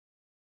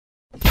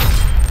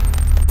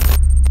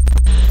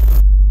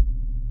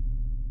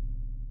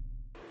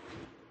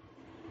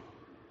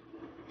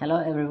Hello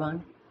everyone,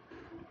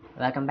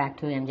 welcome back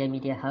to MJ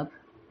Media Hub.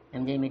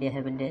 MJ Media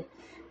Hubൻ്റെ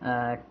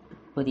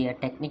പുതിയ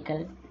technical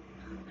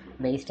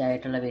based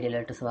ആയിട്ടുള്ള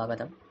വീഡിയോയിലോട്ട്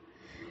സ്വാഗതം.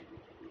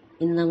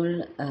 ഇന്ന് നമ്മൾ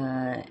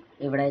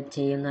ഇവിടെ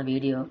ചെയ്യുന്ന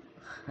വീഡിയോ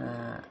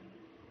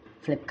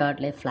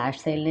ഫ്ലിപ്കാർട്ടിലെ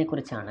ഫ്ലാഷ് സെയിലിനെ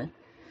കുറിച്ചാണ്.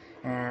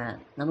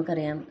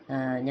 നമുക്കറിയാം,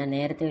 ഞാൻ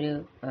നേരത്തെ ഒരു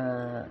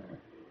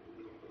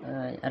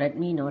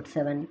റെഡ്മി നോട്ട്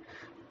 7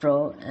 പ്രോ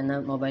എന്ന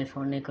മൊബൈൽ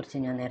ഫോണിനെ കുറിച്ച്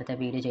ഞാൻ നേരത്തെ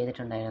വീഡിയോ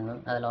ചെയ്തിട്ടുണ്ടായിരുന്നു.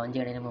 അത് ലോഞ്ച്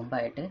ചെയ്യുന്നതിന്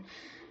മുമ്പായിട്ട്.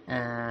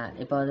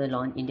 ഇപ്പോൾ അത്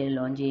ഇന്ത്യയിൽ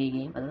ലോഞ്ച്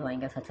ചെയ്യുകയും അത്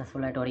ഭയങ്കര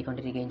സക്സസ്ഫുള്ളായിട്ട്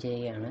ഓടിക്കൊണ്ടിരിക്കുകയും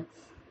ചെയ്യുകയാണ്.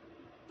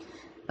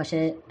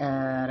 പക്ഷേ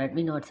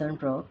റെഡ്മി നോട്ട് 7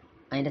 പ്രോ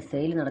അതിൻ്റെ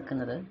സെയിൽ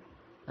നടക്കുന്നത്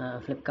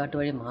ഫ്ലിപ്കാർട്ട്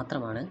വഴി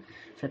മാത്രമാണ്.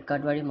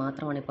 ഫ്ലിപ്കാർട്ട് വഴി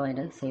മാത്രമാണ് ഇപ്പോൾ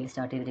അതിൻ്റെ സെയിൽ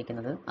സ്റ്റാർട്ട്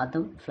ചെയ്തിരിക്കുന്നത്.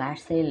 അതും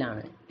ഫ്ലാഷ്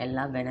സെയിലാണ്.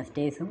 എല്ലാ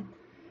വെനസ്ഡേയ്സും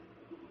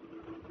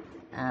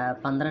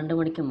 12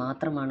 മണിക്ക്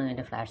മാത്രമാണ്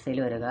അതിൻ്റെ ഫ്ലാഷ്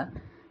സെയിൽ വരിക.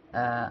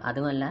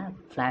 അതുമല്ല,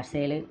 ഫ്ലാഷ്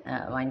സെയിൽ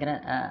ഭയങ്കര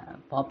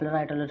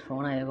പോപ്പുലറായിട്ടുള്ളൊരു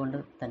ഫോൺ ആയതുകൊണ്ട്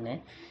തന്നെ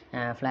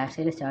ഫ്ലാഷ്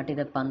സെയിൽ സ്റ്റാർട്ട്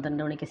ചെയ്ത്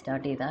 12 മണിക്ക്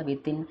സ്റ്റാർട്ട് ചെയ്താൽ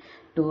within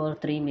 2 or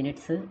 3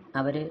 minutes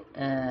our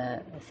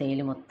sale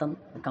മൊത്തം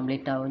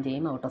കംപ്ലീറ്റ് ആവുകയും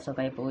ചെയ്യും, ഔട്ട് ഓഫ്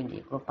സ്റ്റോക്ക് ആയി പോവുകയും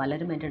ചെയ്യും. അപ്പോൾ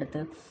പലരും എൻ്റെ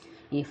അടുത്ത്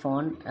ഈ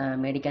ഫോൺ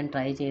മേടിക്കാൻ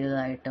ട്രൈ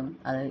ചെയ്തതായിട്ടും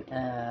അത്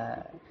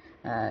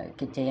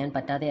ചെയ്യാൻ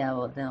പറ്റാതെ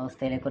ആവുന്ന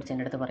അവസ്ഥയിനെക്കുറിച്ച്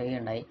എൻ്റെ അടുത്ത്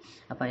പറയുകയുണ്ടായി.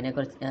 അപ്പോൾ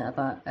അതിനെക്കുറിച്ച്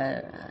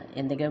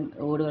എന്തെങ്കിലും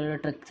കൂടുതലുള്ള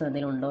ട്രിക്സ്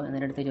എന്തെങ്കിലും ഉണ്ടോ എന്നെ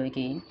അടുത്ത്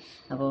ചോദിക്കുകയും,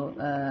 അപ്പോൾ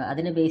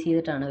അതിനെ ബേസ്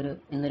ചെയ്തിട്ടാണ്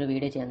ഇന്നൊരു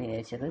വീഡിയോ ചെയ്യാൻ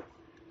വിചാരിച്ചത്.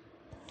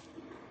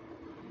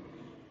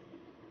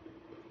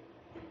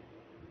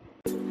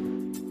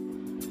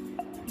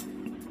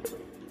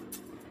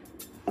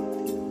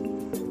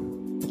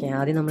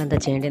 ആദ്യം നമ്മൾ എന്താ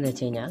ചെയ്യേണ്ടതെന്ന്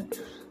വെച്ച് കഴിഞ്ഞാൽ,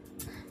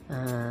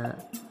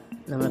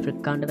 നമ്മൾ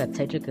ഫ്ലിപ്കാർട്ട്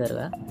വെബ്സൈറ്റിൽ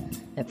കയറുക.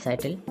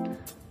 വെബ്സൈറ്റിൽ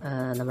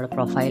നമ്മുടെ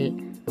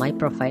മൈ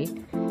പ്രൊഫൈൽ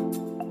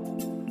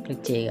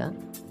ക്ലിക്ക് ചെയ്യുക.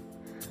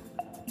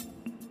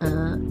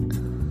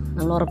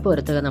 നമ്മൾ ഉറപ്പ്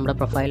വരുത്തുക നമ്മുടെ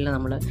പ്രൊഫൈലിൽ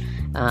നമ്മൾ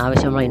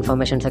ആവശ്യമുള്ള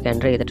ഇൻഫർമേഷൻസൊക്കെ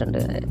എൻ്റർ ചെയ്തിട്ടുണ്ട്.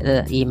 ഇത്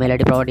ഇമെയിൽ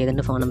ID പ്രൊവൈഡ്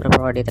ചെയ്തിട്ടുണ്ട്, ഫോൺ നമ്പർ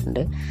പ്രൊവൈഡ്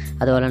ചെയ്തിട്ടുണ്ട്,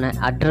 അതുപോലെ തന്നെ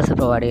അഡ്രസ്സ്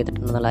പ്രൊവൈഡ്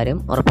ചെയ്തിട്ടുണ്ടെന്നുള്ള കാര്യം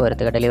ഉറപ്പ്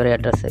വരുത്തുക. Delivery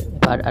address.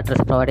 ഇപ്പോൾ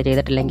അഡ്രസ്സ് പ്രൊവൈഡ്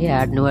ചെയ്തിട്ടില്ലെങ്കിൽ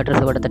ആഡ് ന്യൂ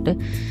അഡ്രസ്സ് കൊടുത്തിട്ട്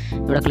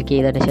ഇവിടെ ക്ലിക്ക്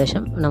ചെയ്തതിന്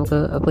ശേഷം നമുക്ക്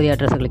പുതിയ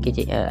അഡ്രസ്സ്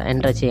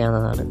എൻ്റർ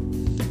ചെയ്യാവുന്നതാണ്.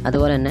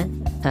 അതുപോലെ തന്നെ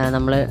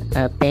നമ്മൾ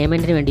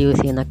പേയ്മെൻറ്റിന് വേണ്ടി യൂസ്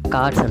ചെയ്യുന്ന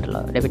കാർഡ്സ്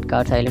ഉണ്ടല്ലോ, ഡെബിറ്റ്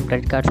കാർഡ്സ് ആയാലും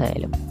ക്രെഡിറ്റ് കാർഡ്സ്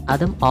ആയാലും,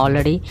 അതും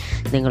ഓൾറെഡി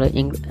നിങ്ങൾ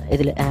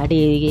ഇതിൽ ആഡ്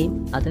ചെയ്യുകയും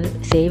അത്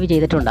സേവ്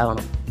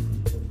ചെയ്തിട്ടുണ്ടാവണം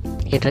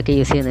ഈ ട്രിക്ക്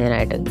യൂസ്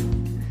ചെയ്യുന്നതിനായിട്ട്.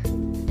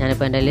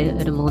 ഞാനിപ്പോൾ എൻ്റെ കയ്യിൽ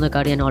ഒരു 3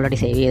 കാർഡ് ഞാൻ ഓൾറെഡി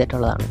സേവ്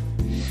ചെയ്തിട്ടുള്ളതാണ്.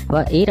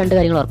 അപ്പോൾ ഈ 2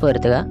 കാര്യങ്ങൾ ഉറപ്പ്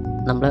വരുത്തുക.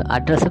 നമ്മൾ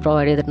അഡ്രസ്സ്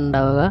പ്രൊവൈഡ്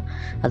ചെയ്തിട്ടുണ്ടാവുക,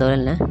 അതുപോലെ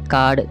തന്നെ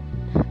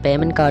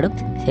പേയ്മെൻറ്റ് കാർഡും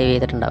സേവ്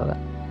ചെയ്തിട്ടുണ്ടാവുക.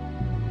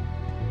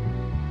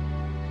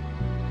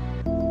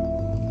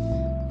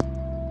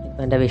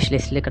 ഇപ്പോൾ എൻ്റെ വിഷ്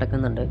ലിസ്റ്റിൽ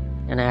കിടക്കുന്നുണ്ട്.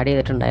 ഞാൻ ആഡ്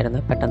ചെയ്തിട്ടുണ്ടായിരുന്നു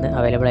പെട്ടെന്ന്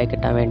അവൈലബിൾ ആയി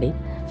കിട്ടാൻ വേണ്ടി.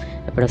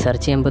 എപ്പോഴും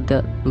സെർച്ച് ചെയ്യുമ്പോൾ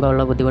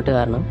ബുദ്ധിമുട്ട്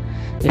കാരണം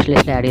വിഷ്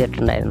ലിസ്റ്റിൽ ആഡ്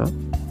ചെയ്തിട്ടുണ്ടായിരുന്നു.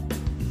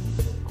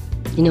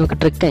 ഇനി നമുക്ക്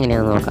ട്രിക്ക്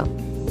എങ്ങനെയാണെന്ന് നോക്കാം.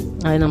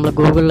 അത് നമ്മൾ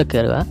ഗൂഗിളിൽ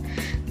കയറുക.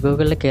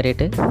 ഗൂഗിളിൽ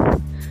കയറിയിട്ട്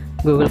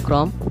ഗൂഗിൾ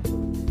ക്രോം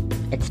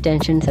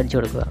എക്സ്റ്റൻഷൻസ് അടിച്ചു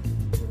കൊടുക്കുക.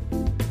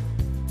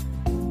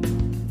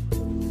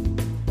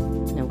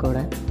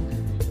 നമുക്കിവിടെ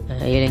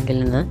ഈ ലിങ്കിൽ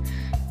നിന്ന്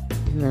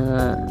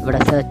ഇവിടെ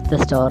സെർച്ച് ദ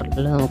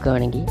സ്റ്റോറിൽ നമുക്ക്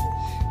വേണമെങ്കിൽ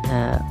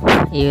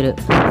ഈ ഒരു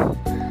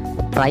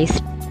പ്രൈസ്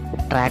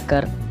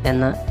ട്രാക്കർ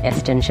എന്ന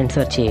എക്സ്റ്റൻഷൻ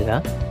സെർച്ച് ചെയ്യുക.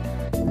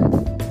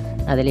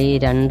 അതിൽ ഈ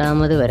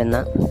രണ്ടാമത് വരുന്ന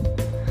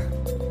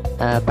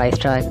price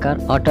tracker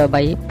auto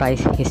by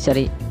price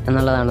history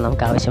എന്നുള്ളതാണ്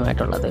നമുക്ക്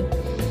ആവശ്യമായിട്ടുള്ളത്.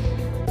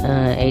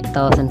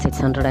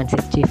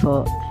 8664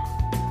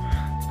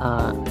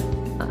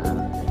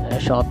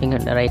 ഷോപ്പിംഗ്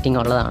റേറ്റിംഗ്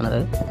ഉള്ളതാണത്.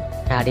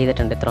 ആഡ്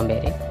ചെയ്തിട്ടുണ്ട് ഇത്രയും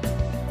പേര്.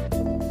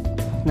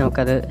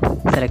 നമുക്കത്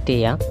സെലക്ട്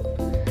ചെയ്യാം.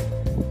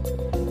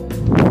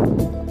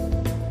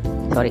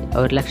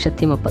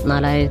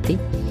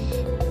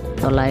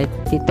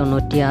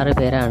 134,996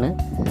 പേരാണ്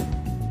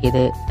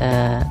ഇത്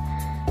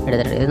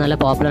എടുത്തിട്ടുണ്ട്. ഇത് നല്ല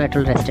പോപ്പുലർ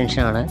ആയിട്ടുള്ളൊരു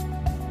എക്സ്റ്റൻഷനാണ്.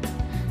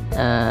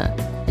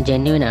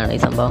 ജെന്യുവനാണ് ഈ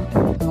സംഭവം.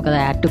 നമുക്കത്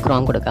ആഡ് ടു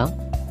ക്രോം കൊടുക്കാം.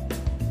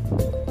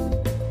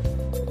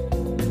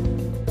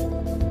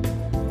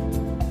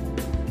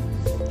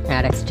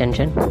 ആഡ്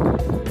എക്സ്റ്റൻഷൻ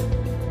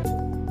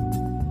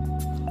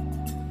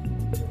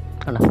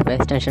ആണോ, ഇപ്പോൾ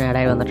എക്സ്റ്റൻഷൻ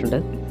ആഡായി വന്നിട്ടുണ്ട്.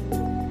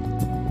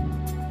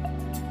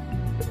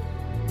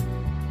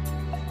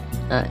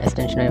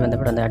 എക്സ്റ്റൻഷനുമായി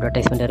ബന്ധപ്പെടുന്ന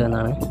അഡ്വർടൈസ്മെൻറ്റ്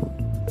വരുന്നതാണ്.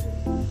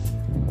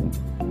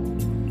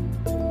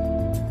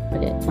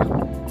 ഓക്കെ,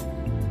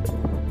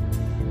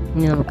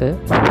 ഇനി നമുക്ക്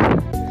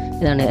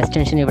ഇതാണ്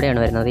എക്സ്റ്റൻഷൻ. ഇവിടെയാണ്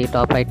വരുന്നത്. ഈ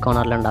top right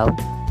കോർണറിലുണ്ടാവും.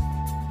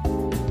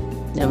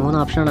 3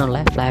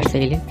 ഓപ്ഷനാണുള്ളത്: flash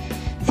sale,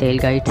 sale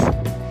guides,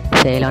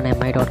 sale on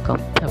mi.com.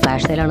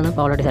 Flash സെയിലാണെന്ന്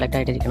ഇപ്പോൾ ഓൾറെഡി സെലക്ട്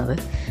ആയിട്ടിരിക്കുന്നത്.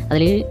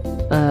 അതിൽ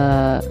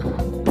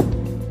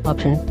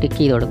ഓപ്ഷൻ ടിക്ക്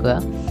ചെയ്ത് കൊടുക്കുക.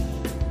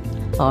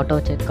 Auto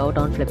check out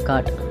on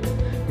Flipkart,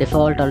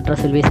 default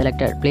address will be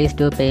selected, please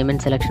do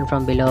payment selection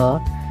from below or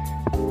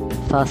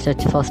faster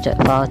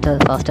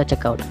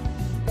check out.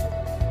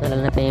 അതുപോലെ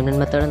തന്നെ payment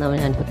method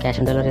ഞാനിപ്പോൾ cash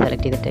on delivery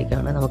select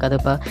ചെയ്തിട്ടേക്കാണ്.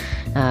 നമുക്കതിപ്പോൾ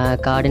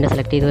കാർഡിൻ്റെ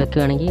select ചെയ്ത്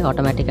വെക്കുകയാണെങ്കിൽ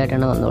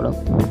ഓട്ടോമാറ്റിക്കായിട്ടാണ് വന്നോളും.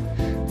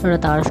 ഇവിടെ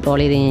താഴെ സ്ക്രോൾ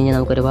ചെയ്ത് കഴിഞ്ഞാൽ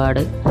നമുക്ക്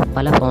ഒരുപാട്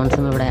പല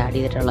ഫോൺസും ഇവിടെ ആഡ്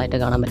ചെയ്തിട്ടുള്ളതായിട്ട്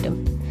കാണാൻ പറ്റും.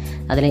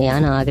 അതിൽ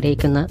ഞാൻ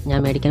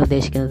മേടിക്കാൻ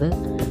ഉദ്ദേശിക്കുന്നത്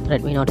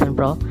Redmi not 7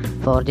 pro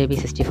 4GB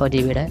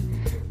 64GB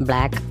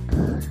black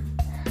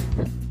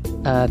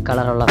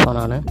കളറുള്ള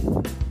ഫോണാണ്.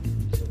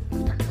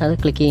 അത്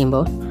ക്ലിക്ക്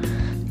ചെയ്യുമ്പോൾ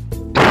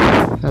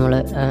നമ്മൾ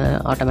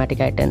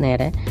ഓട്ടോമാറ്റിക്കായിട്ട്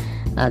നേരെ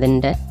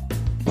അതിൻ്റെ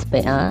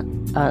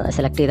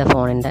സെലക്ട് ചെയ്ത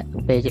ഫോണിൻ്റെ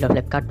പേജിലോ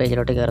ഫ്ലിപ്കാർട്ട്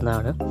പേജിലോട്ട്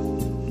കയറുന്നതാണ്.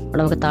 അപ്പോൾ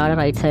നമുക്ക് താഴെ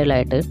റൈറ്റ്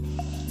സൈഡിലായിട്ട്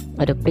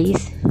ഒരു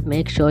please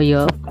make sure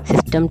your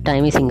system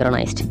time is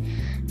synchronised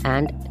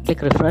and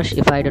click refresh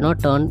if I do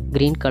not turn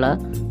green colour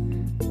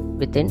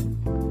within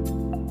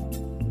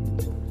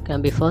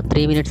before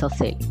 3 minutes of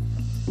sale.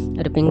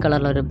 ഒരു പിങ്ക്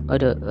കളറിലൊരു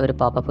ഒരു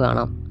പോപ്പപ്പ്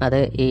കാണാം. അത്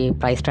ഈ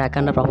പ്രൈസ്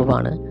ട്രാക്കറിൻ്റെ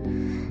പോപ്പപ്പാണ്.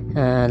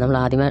 നമ്മൾ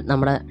ആദ്യമേ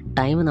നമ്മുടെ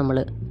ടൈം നമ്മൾ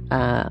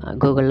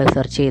ഗൂഗിളിൽ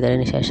സെർച്ച്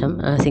ചെയ്തതിന് ശേഷം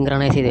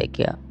സിങ്ക്രണൈസ് ചെയ്ത്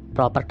വെക്കുക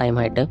പ്രോപ്പർ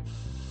ടൈമായിട്ട്.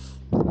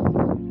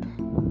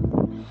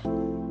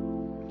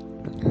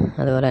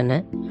 അതുപോലെ തന്നെ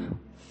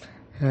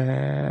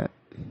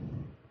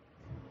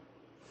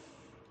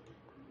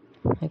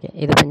ഓക്കെ,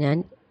 ഇതിപ്പോൾ ഞാൻ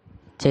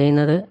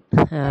ചെയ്യുന്നത്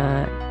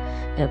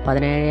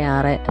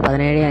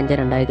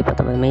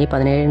 17/5/2019 മെയ്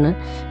 17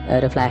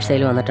 ഒരു ഫ്ലാഷ്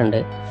സെയിൽ വന്നിട്ടുണ്ട്.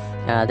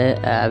 അത്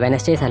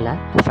വെനസ്ഡേയ്സ് അല്ല,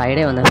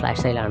 ഫ്രൈഡേ വന്ന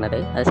ഫ്ലാഷ് സെയിലാണത്.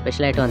 അത്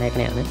സ്പെഷ്യലായിട്ട്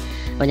വന്നേക്കണെയാണ്.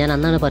 അപ്പോൾ ഞാൻ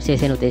അന്നാണ് പർച്ചേസ്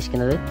ചെയ്യാൻ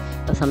ഉദ്ദേശിക്കുന്നത്.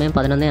 സമയം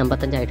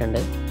 11:55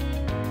 ആയിട്ടുണ്ട്.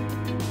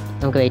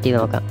 നമുക്ക് വെയിറ്റ് ചെയ്ത്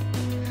നോക്കാം.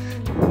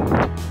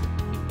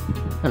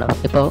 ആണോ,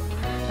 ഇപ്പോൾ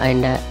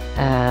അതിൻ്റെ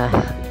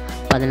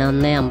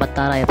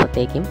 11:56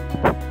 ആയപ്പോഴത്തേക്കും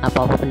ആ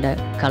പോപ്പപ്പിൻ്റെ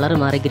കളർ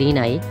മാറി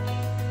ഗ്രീനായി.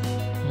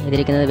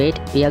 ഇതിരിക്കുന്നത്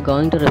wait we are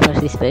going to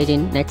refresh this page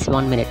in next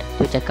 1 minute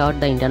to check out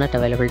the internet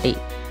availability.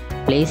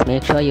 Please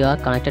make sure you are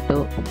connected to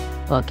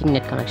working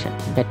net connection.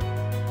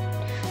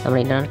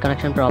 നമ്മുടെ ഇൻ്റർനെറ്റ്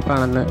കണക്ഷൻ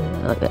പ്രോപ്പറാണെന്ന്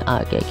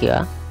ആക്കി വയ്ക്കുക.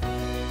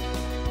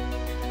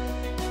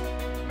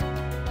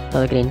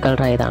 അത് ഗ്രീൻ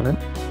കളർ ആയതാണ്.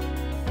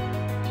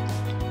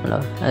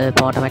 അത്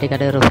ഇപ്പോൾ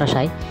ഓട്ടോമാറ്റിക്കായിട്ട്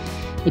റിഫ്രഷായി.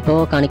 ഇപ്പോൾ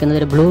കാണിക്കുന്നത്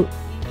ഒരു ബ്ലൂ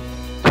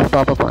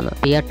പോപ്പപ്പ് വന്നു.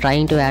 V are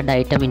trying to add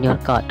item in your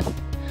cart.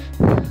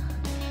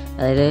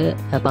 അതായത്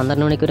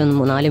 12 മണിക്ക് ഒരു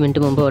 4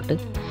 minute മുമ്പ് തൊട്ട്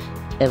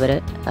ഇവർ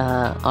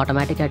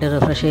ഓട്ടോമാറ്റിക്കായിട്ട്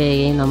റിഫ്രഷ്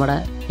ചെയ്യുകയും നമ്മുടെ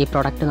ഈ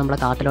പ്രൊഡക്റ്റ് നമ്മുടെ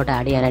കാർട്ടിലോട്ട്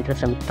ആഡ് ചെയ്യാനായിട്ട്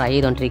ട്രൈ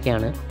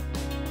ചെയ്തുകൊണ്ടിരിക്കുകയാണ്.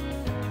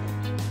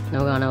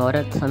 നമുക്ക് കാണാം ഓരോ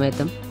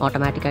സമയത്തും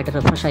ഓട്ടോമാറ്റിക്കായിട്ട്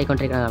റിഫ്രഷ്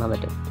ആയിക്കൊണ്ടിരിക്കുന്നത് കാണാൻ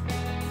പറ്റും.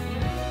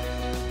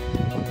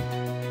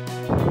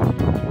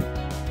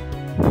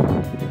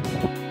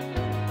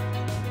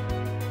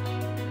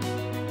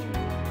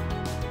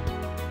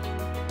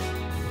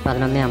 ഇപ്പോൾ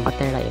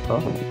 11:57 ഇപ്പോൾ.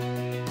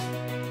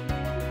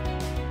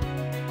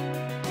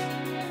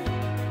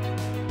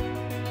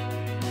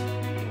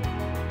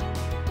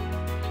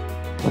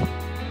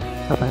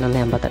 അപ്പോൾ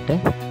 11:58.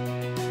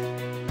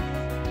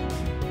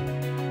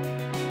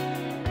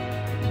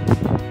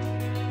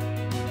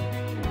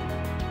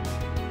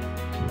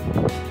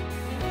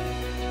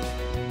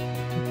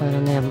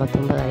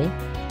 .89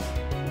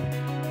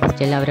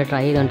 സ്റ്റിൽ അവർ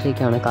ട്രൈ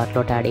ചെയ്തുകൊണ്ടിരിക്കുകയാണ്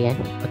കാർട്ടിലോട്ട് ആഡ് ചെയ്യാൻ.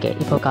 ഓക്കെ,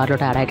 ഇപ്പോൾ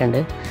കാർട്ടിലോട്ട് ആഡ് ആയിട്ടുണ്ട്.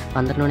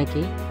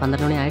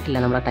 12 മണി ആയിട്ടില്ല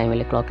നമ്മുടെ ടൈമിൽ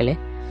ക്ലോക്കിൽ.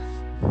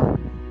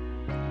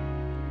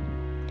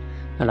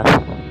 ഹലോ,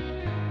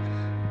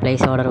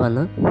 പ്ലേസ് ഓർഡർ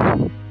വന്ന്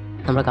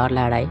നമ്മുടെ കാർട്ടിൽ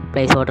ആഡായി.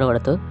 പ്ലേസ് ഓർഡർ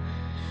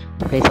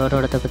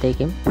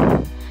കൊടുത്തപ്പോഴത്തേക്കും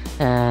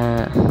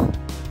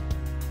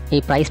ഈ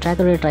പ്രൈസ്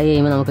ട്രാക്കർ ട്രൈ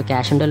ചെയ്യുമ്പോൾ നമുക്ക്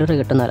ക്യാഷ് ഓൺ ഡെലിവറി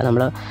കിട്ടുന്നതല്ല.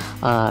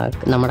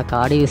 നമ്മുടെ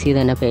കാർഡ് യൂസ് ചെയ്ത്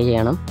തന്നെ പേ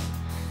ചെയ്യണം.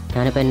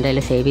 ഞാനിപ്പോൾ എൻ്റെ കയ്യിൽ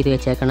സേവ് ചെയ്ത്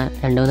വെച്ചേക്കണ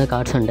 2-3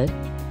 കാർഡ്സ് ഉണ്ട്.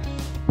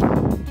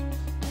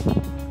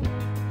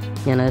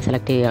 ഞാനത്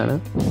സെലക്ട് ചെയ്യുകയാണ്.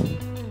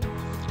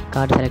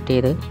 കാർഡ് സെലക്ട്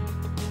ചെയ്ത്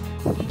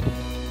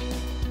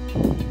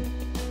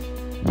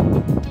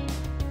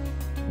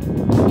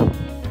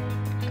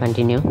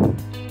കണ്ടിന്യൂ.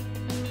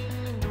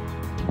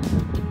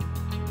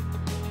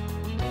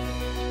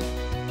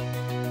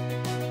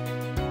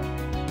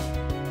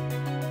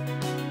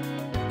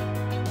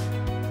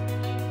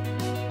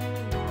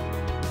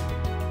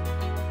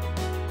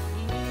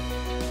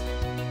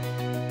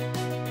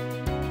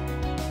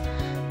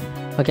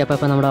 ഓക്കെ,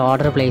 അപ്പോൾ നമ്മുടെ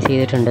ഓർഡർ പ്ലേസ്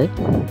ചെയ്തിട്ടുണ്ട്.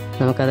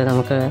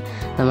 നമുക്ക്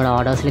നമ്മുടെ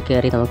ഓർഡേഴ്സിൽ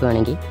കയറി നമുക്ക്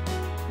വേണമെങ്കിൽ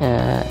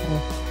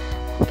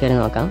കയറി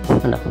നോക്കാം.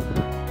 ഉണ്ടോ,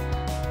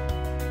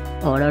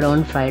 ordered on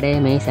Friday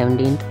May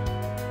 17th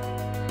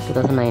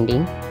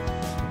 2019.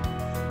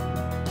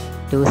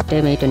 Tuesday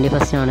May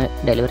 21st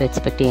delivery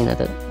expect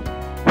ചെയ്യുന്നത്.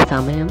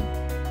 സമയം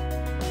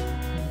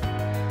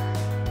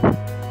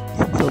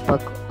സൂപ്പർ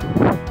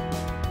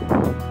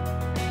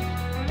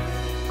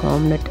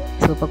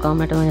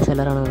കോംനെറ്റ് എന്ന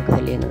സെല്ലറാണ് നമുക്ക്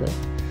സെല് ചെയ്യുന്നത്.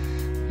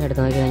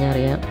 എടുത്ത് നോക്കി കഴിഞ്ഞാൽ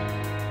അറിയാം.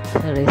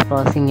 Service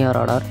processing your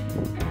order.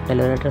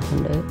 Delivery address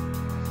ഉണ്ട്.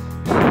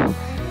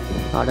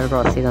 ഓർഡർ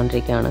പ്രോസസ്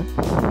ചെയ്തുകൊണ്ടിരിക്കുകയാണ്.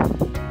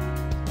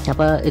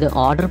 അപ്പോൾ ഇത്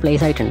ഓർഡർ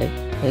പ്ലേസ് ആയിട്ടുണ്ട്.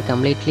 ഇത്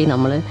കംപ്ലീറ്റ്ലി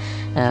നമ്മൾ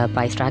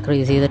പ്രൈസ് ട്രാക്കർ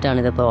യൂസ് ചെയ്തിട്ടാണ്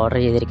ഇതിപ്പോൾ ഓർഡർ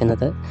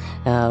ചെയ്തിരിക്കുന്നത്.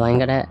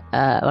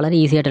 വളരെ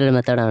ഈസി ആയിട്ടുള്ളൊരു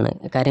മെത്തേഡാണ്.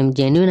 കാര്യം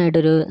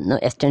ജെന്യൂനായിട്ടൊരു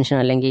എക്സ്റ്റൻഷൻ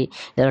അല്ലെങ്കിൽ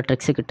ഇതൊരു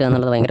ട്രിക്സ് കിട്ടുക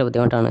എന്നുള്ളത് ഭയങ്കര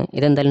ബുദ്ധിമുട്ടാണ്.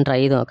 ഇതെന്തായാലും ട്രൈ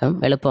ചെയ്ത് നോക്കാം.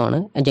 എളുപ്പമാണ്,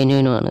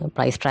 ജെന്യൂനുമാണ്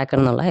പ്രൈസ് ട്രാക്കർ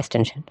എന്നുള്ള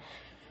എക്സ്റ്റൻഷൻ.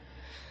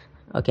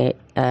 ഓക്കെ,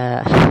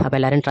 അപ്പോൾ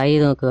എല്ലാവരും ട്രൈ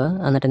ചെയ്ത് നോക്കുക.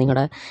 എന്നിട്ട്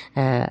നിങ്ങളുടെ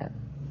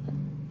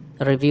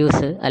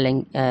റിവ്യൂസ്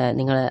അല്ലെങ്കിൽ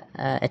നിങ്ങളുടെ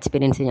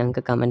എക്സ്പീരിയൻസ്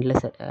ഞങ്ങൾക്ക്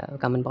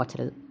കമൻറ്റ്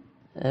ബോക്സിൽ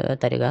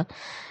തരിക.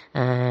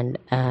 ആൻഡ്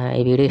ഈ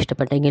വീഡിയോ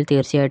ഇഷ്ടപ്പെട്ടെങ്കിൽ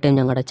തീർച്ചയായിട്ടും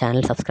ഞങ്ങളുടെ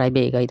ചാനൽ സബ്സ്ക്രൈബ്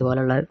ചെയ്യുക.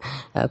 ഇതുപോലുള്ള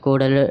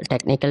കൂടുതൽ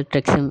ടെക്നിക്കൽ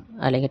ട്രിക്സും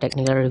അല്ലെങ്കിൽ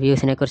ടെക്നിക്കൽ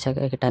റിവ്യൂസിനെ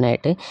കുറിച്ചൊക്കെ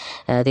കിട്ടാനായിട്ട്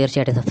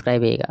തീർച്ചയായിട്ടും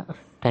സബ്സ്ക്രൈബ് ചെയ്യുക.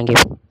 Thank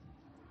you.